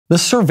The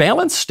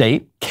surveillance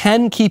state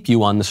can keep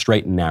you on the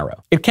straight and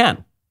narrow. It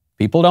can.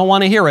 People don't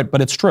want to hear it,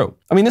 but it's true.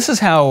 I mean, this is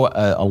how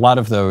a lot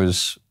of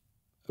those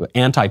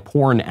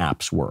anti-porn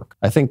apps work.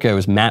 I think it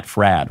was Matt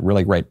Fradd,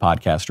 really great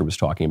podcaster, was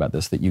talking about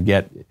this, that you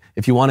get,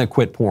 if you want to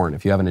quit porn,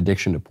 if you have an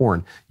addiction to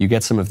porn, you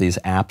get some of these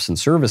apps and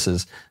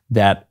services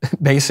that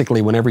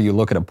basically whenever you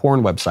look at a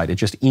porn website, it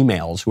just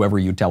emails whoever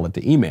you tell it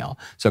to email.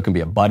 So it can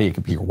be a buddy, it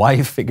could be your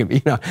wife, it could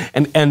be,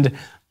 and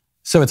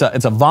so it's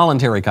a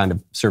voluntary kind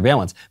of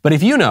surveillance. But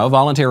if you know,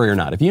 voluntary or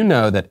not, if you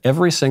know that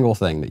every single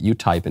thing that you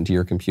type into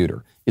your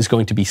computer is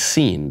going to be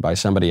seen by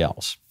somebody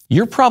else,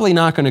 you're probably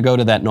not going to go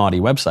to that naughty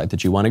website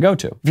that you want to go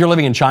to. If you're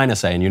living in China,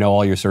 say, and you know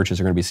all your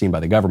searches are going to be seen by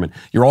the government,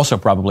 you're also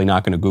probably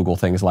not going to Google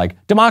things like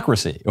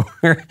democracy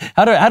or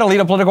how to lead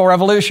a political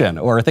revolution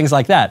or things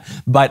like that.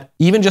 But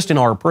even just in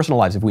our personal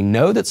lives, if we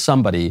know that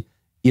somebody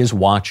is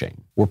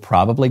watching, we're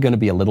probably going to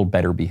be a little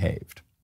better behaved.